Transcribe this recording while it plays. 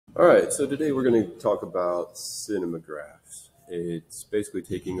All right, so today we're going to talk about cinemagraphs. It's basically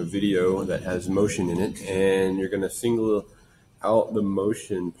taking a video that has motion in it, and you're going to single out the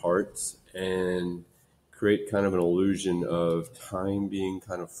motion parts and create kind of an illusion of time being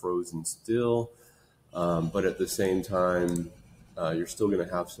kind of frozen still, but at the same time, you're still going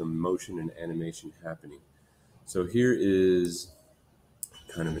to have some motion and animation happening. So here is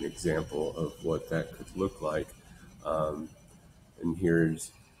kind of an example of what that could look like. And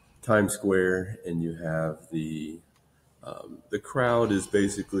here's Times Square, and you have the crowd is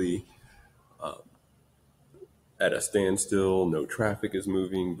basically at a standstill. No traffic is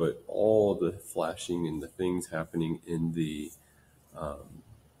moving, but all the flashing and the things happening in the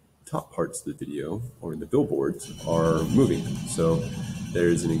top parts of the video or in the billboards are moving. So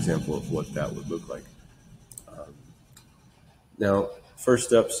there's an example of what that would look like. Now, first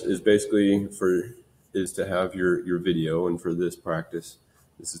steps is basically is to have your video, and for this practice,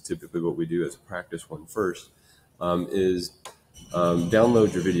 this is typically what we do as a practice one first, is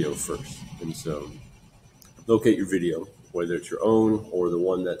download your video first. And so locate your video, whether it's your own or the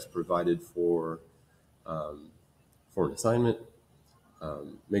one that's provided for an assignment.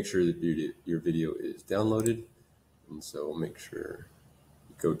 Make sure that your video is downloaded. And so make sure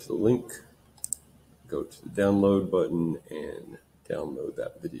you go to the link, go to the download button, and download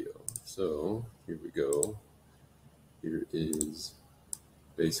that video. So here we go. Here is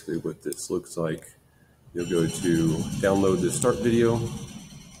basically what this looks like. You'll go to download the start video,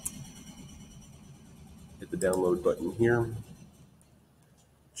 hit the download button here,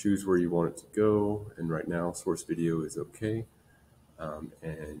 choose where you want it to go, and right now source video is okay, and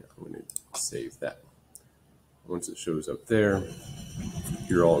I'm going to save that. Once it shows up there,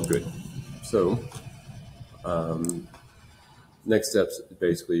 you're all good. So next steps,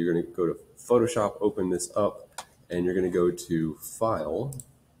 basically you're going to go to Photoshop, open this up, and you're going to go to File,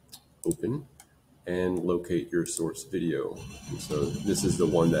 Open, and locate your source video. And so this is the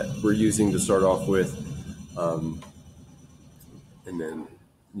one that we're using to start off with, and then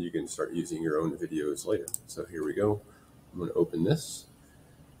you can start using your own videos later. So here we go. I'm going to open this,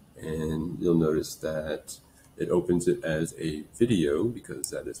 and you'll notice that it opens it as a video because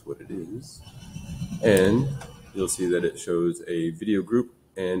that is what it is. And you'll see that it shows a video group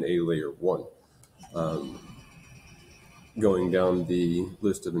and a layer 1. Going down the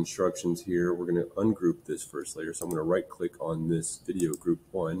list of instructions here, we're going to ungroup this first layer. So I'm going to right click on this video group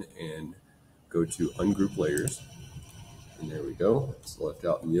 1 and go to ungroup layers. And there we go. It's left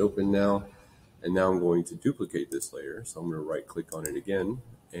out in the open now. And now I'm going to duplicate this layer. So I'm going to right click on it again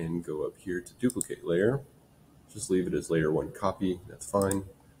and go up here to duplicate layer. Just leave it as layer 1 copy. That's fine.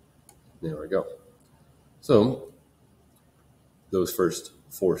 There we go. So those first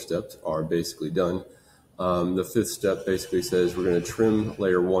 4 steps are basically done. The 5th step basically says we're going to trim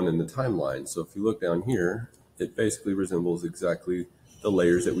layer 1 in the timeline. So if you look down here, it basically resembles exactly the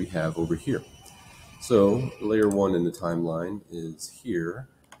layers that we have over here. So layer 1 in the timeline is here,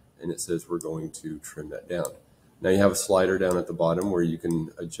 and it says we're going to trim that down. Now you have a slider down at the bottom where you can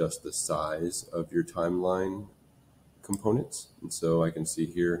adjust the size of your timeline components. And so I can see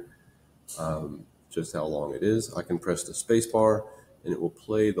here just how long it is. I can press the space bar and it will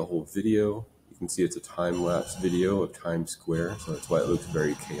play the whole video. You can see it's a time-lapse video of Times Square, so that's why it looks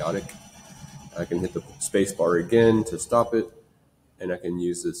very chaotic. I can hit the space bar again to stop it, and I can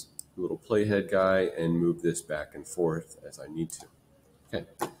use this little playhead guy and move this back and forth as I need to. Okay,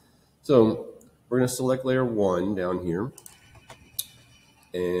 so we're going to select layer 1 down here,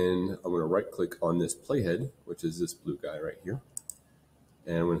 and I'm going to right-click on this playhead, which is this blue guy right here,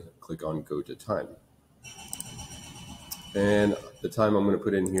 and I'm going to click on Go to Time. And the time I'm going to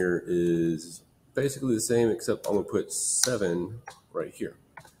put in here is basically the same, except I'm going to put 7 right here.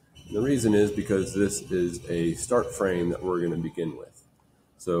 And the reason is because this is a start frame that we're going to begin with.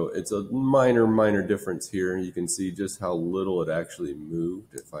 So it's a minor difference here. You can see just how little it actually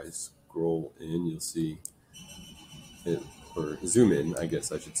moved. If I scroll in, you'll see it, or zoom in, I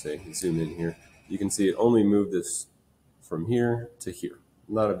guess I should say, zoom in here. You can see it only moved this from here to here.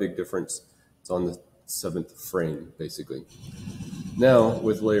 Not a big difference. It's on the 7th frame, basically. Now,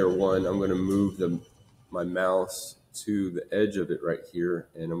 with layer 1, I'm going to move my mouse to the edge of it right here,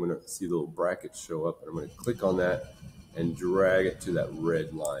 and I'm going to see the little brackets show up, and I'm going to click on that and drag it to that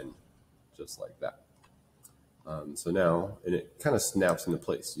red line, just like that. So now, and it kind of snaps into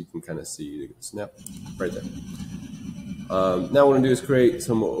place. You can kind of see the snap right there. Now what I'm going to do is create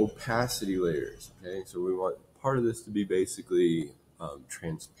some opacity layers. Okay, so we want part of this to be basically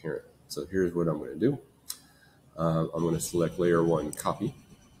transparent. So here's what I'm going to do. I'm going to select layer 1 copy,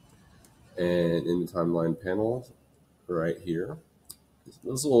 and in the timeline panel right here,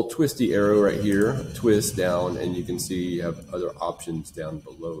 this little twisty arrow right here, twist down, and you can see you have other options down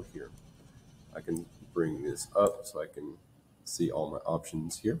below here. I can bring this up so I can see all my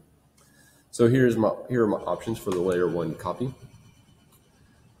options here. So here are my options for the layer 1 copy.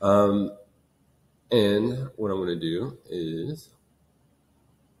 And what I'm going to do is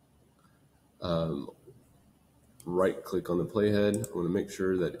right click on the playhead. I'm going to make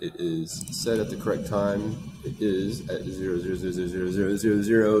sure that it is set at the correct time. It is at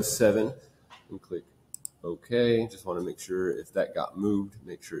 0000007 and click OK. Just want to make sure if that got moved,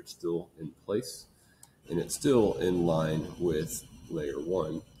 make sure it's still in place and it's still in line with layer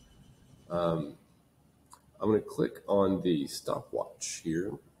 1. I'm going to click on the stopwatch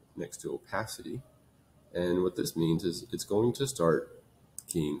here next to opacity. And what this means is it's going to start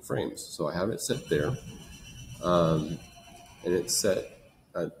keying frames. So I have it set there. And it's set.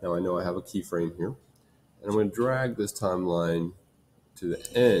 Now I know I have a keyframe here. And I'm going to drag this timeline to the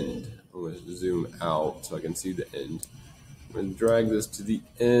end. I'm going to zoom out so I can see the end. I'm going to drag this to the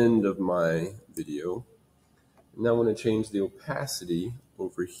end of my video. Now I'm going to change the opacity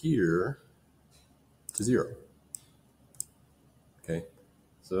over here to 0. Okay,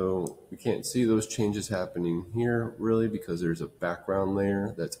 so we can't see those changes happening here really because there's a background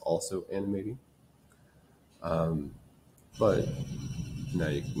layer that's also animating. But now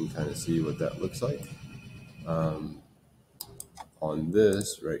you can kind of see what that looks like. On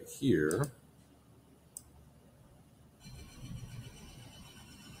this right here,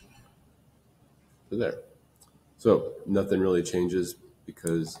 to there. So nothing really changes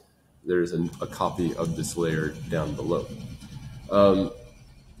because there's a copy of this layer down below.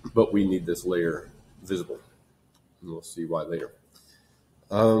 But we need this layer visible, and we'll see why later.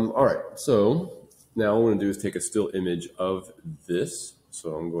 All right, so now what I'm going to do is take a still image of this.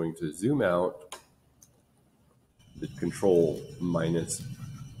 So I'm going to zoom out, the Control-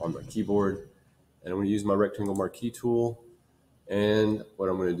 on my keyboard, and I'm going to use my rectangle marquee tool. And what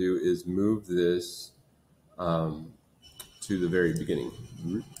I'm going to do is move this to the very beginning.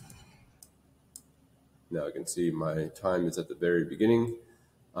 Now I can see my time is at the very beginning.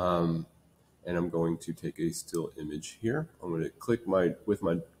 And I'm going to take a still image here. I'm going to click with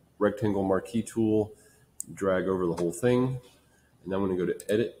my rectangle marquee tool, drag over the whole thing, and then I'm going to go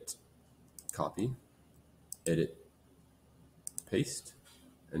to Edit, Copy, Edit, Paste,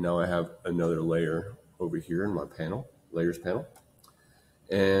 and now I have another layer over here in my panel, Layers panel.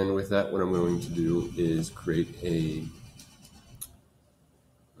 And with that, what I'm going to do is create a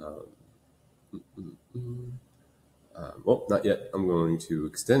well, not yet. I'm going to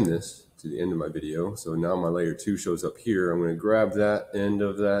extend this to the end of my video. So now my layer 2 shows up here. I'm going to grab that end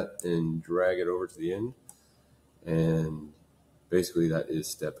of that and drag it over to the end. And basically that is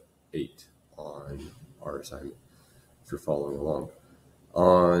step 8 on our assignment, if you're following along.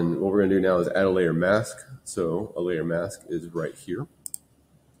 On what we're going to do now is add a layer mask. So a layer mask is right here.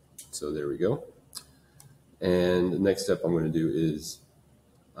 So there we go. And the next step I'm going to do is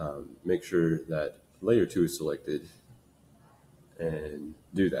make sure that layer 2 is selected and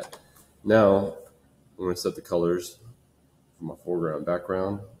do that. Now I'm going to set the colors for my foreground and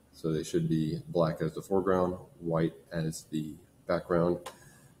background. So they should be black as the foreground, white as the background.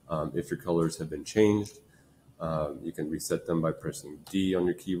 If your colors have been changed, you can reset them by pressing D on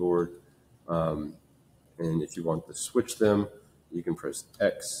your keyboard. And if you want to switch them, you can press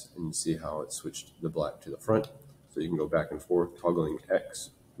X and you see how it switched the black to the front. So you can go back and forth, toggling X,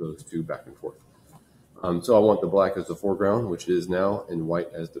 those two back and forth. So I want the black as the foreground, which it is now, and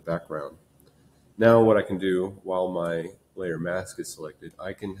white as the background. Now what I can do while my layer mask is selected,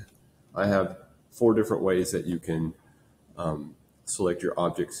 I have 4 different ways that you can select your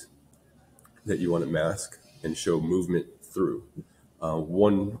objects that you want to mask and show movement through.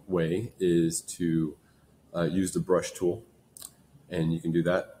 One way is to use the brush tool, and you can do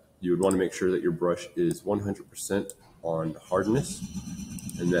that. You would want to make sure that your brush is 100% on hardness,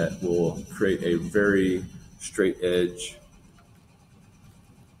 and that will create a very straight edge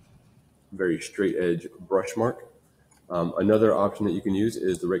brush mark. Another option that you can use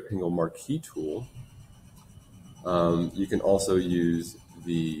is the rectangle marquee tool. You can also use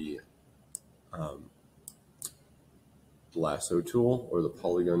the lasso tool or the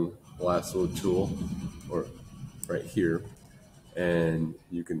polygon lasso tool, or right here, and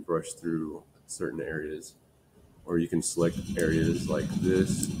you can brush through certain areas, or you can select areas like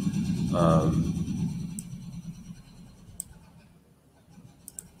this.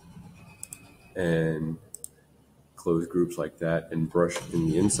 And close groups like that and brush in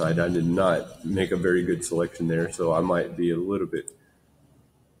the inside. I did not make a very good selection there, so I might be a little bit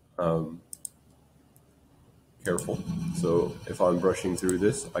careful. So if I'm brushing through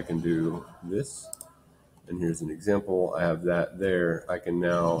this, I can do this. And here's an example. I have that there. I can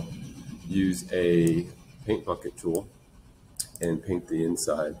now use a paint bucket tool and paint the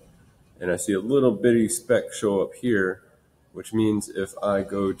inside. And I see a little bitty speck show up here, which means if I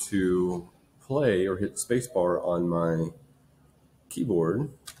go to play or hit spacebar on my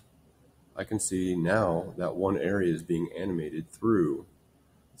keyboard, I can see now that one area is being animated through.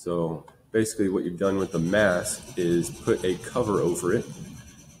 So basically what you've done with the mask is put a cover over it,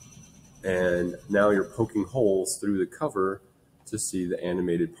 and now you're poking holes through the cover to see the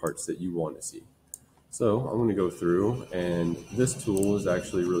animated parts that you want to see. So I'm going to go through, and this tool is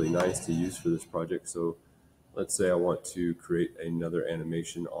actually really nice to use for this project. So let's say I want to create another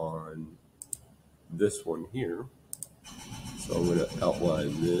animation on this one here. So I'm going to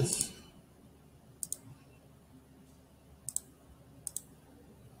outline this.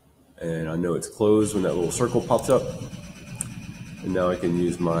 And I know it's closed when that little circle pops up. And now I can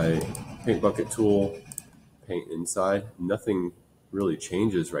use my paint bucket tool, paint inside. Nothing really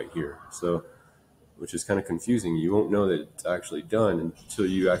changes right here. So, which is kind of confusing. You won't know that it's actually done until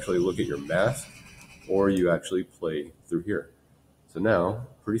you actually look at your mask or you actually play through here. So now,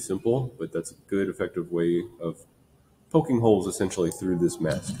 pretty simple, but that's a good, effective way of poking holes essentially through this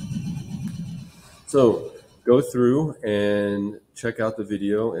mask. So go through and check out the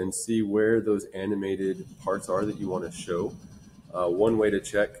video and see where those animated parts are that you want to show. One way to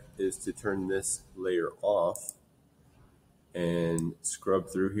check is to turn this layer off and scrub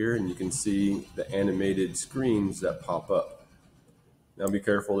through here, and you can see the animated screens that pop up. Now be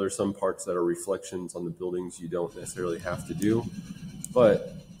careful, there's some parts that are reflections on the buildings you don't necessarily have to do,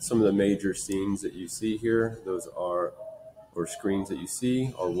 but some of the major scenes that you see here, those are, or screens that you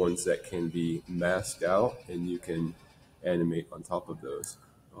see, are ones that can be masked out and you can animate on top of those.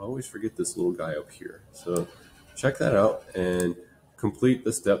 I always forget this little guy up here. So check that out and complete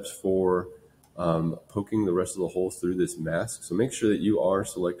the steps for poking the rest of the holes through this mask. So make sure that you are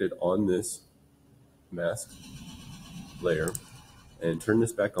selected on this mask layer and turn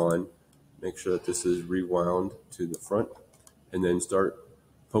this back on. Make sure that this is rewound to the front, and then start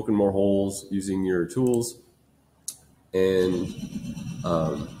poking more holes using your tools. And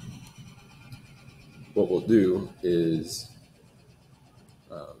what we'll do is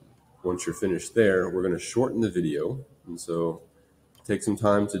once you're finished there, we're going to shorten the video. And so take some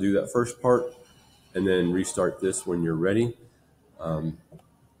time to do that first part and then restart this when you're ready. I'm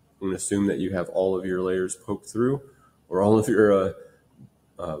going to assume that you have all of your layers poked through, or all of your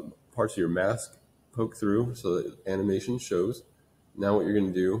parts of your mask poked through so that animation shows. Now what you're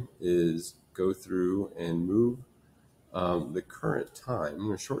going to do is go through and move the current time. I'm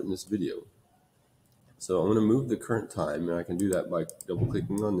going to shorten this video. So I'm going to move the current time, and I can do that by double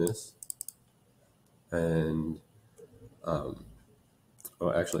clicking on this. And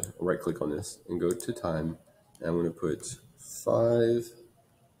actually, I'll right click on this and go to time. And I'm going to put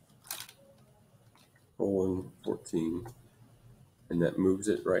 5:14, and that moves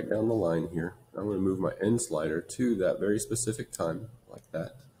it right down the line here. I'm going to move my end slider to that very specific time, like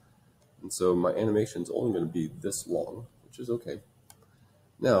that. And so my animation is only going to be this long, which is okay.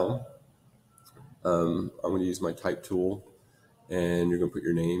 Now, I'm going to use my type tool, and you're going to put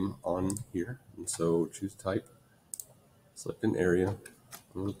your name on here. And so choose type, select an area.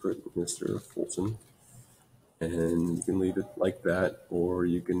 I'm going to put Mr. Fulton, and you can leave it like that, or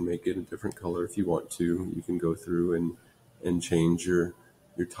you can make it a different color if you want to. You can go through and change your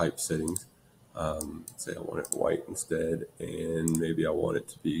type settings. Say I want it white instead, and maybe I want it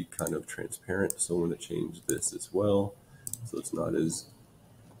to be kind of transparent, so I'm going to change this as well so it's not as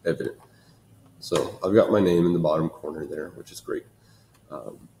evident. So I've got my name in the bottom corner there, which is great.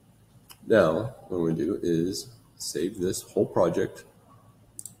 Now what I'm going to do is save this whole project,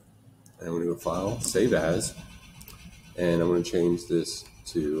 and I'm going to go File, Save As, and I'm going to change this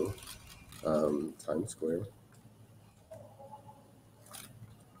to Times Square.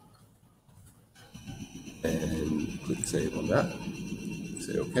 And click Save on that.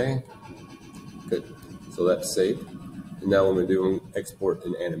 Say OK. Good. So that's saved. And now I'm going to do export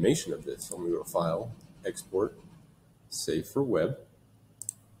an animation of this. So I'm going to go to File, Export, Save for Web.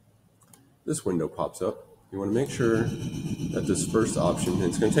 This window pops up. You want to make sure that this first option, and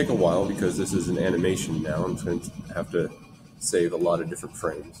it's going to take a while because this is an animation now. I'm going to have to save a lot of different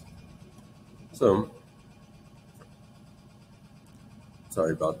frames. So,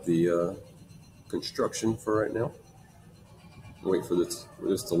 sorry about the construction for right now. Wait for this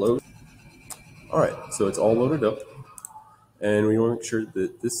to load. All right, so it's all loaded up, and we want to make sure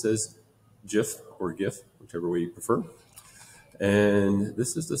that this says GIF or GIF, whichever way you prefer. And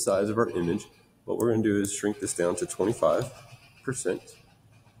this is the size of our image. what we're going to do is shrink this down to 25%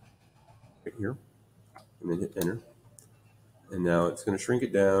 right here, and then hit enter. And now it's going to shrink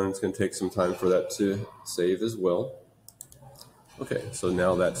it down. It's going to take some time for that to save as well. Okay, so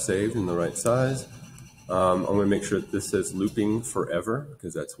now that's saved in the right size. I'm going to make sure that this says looping forever,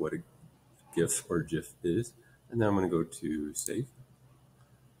 because that's what a GIF or GIF is. And then I'm going to go to save.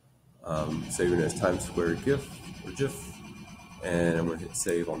 Saving as Times Square GIF or GIF. And I'm going to hit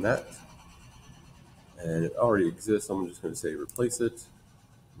save on that. And it already exists. I'm just going to say replace it.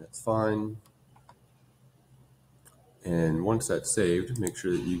 That's fine. And once that's saved, make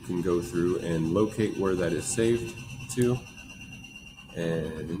sure that you can go through and locate where that is saved to.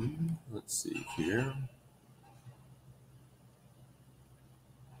 And let's see here.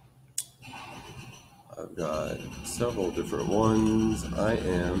 I've got several different ones. I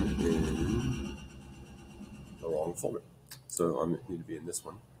am in the wrong folder. So I need to be in this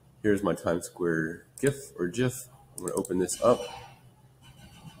one. Here's my Times Square GIF or GIF. I'm going to open this up.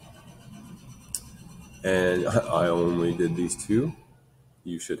 And I only did these two.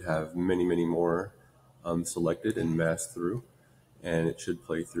 You should have many, many more selected and masked through. And it should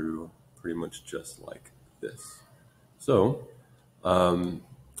play through pretty much just like this. So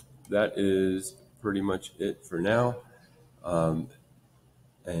that is pretty much it for now.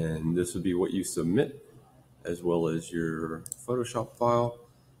 And this would be what you submit, as well as your Photoshop file.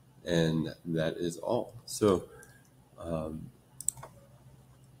 And that is all. So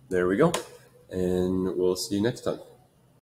there we go. And we'll see you next time.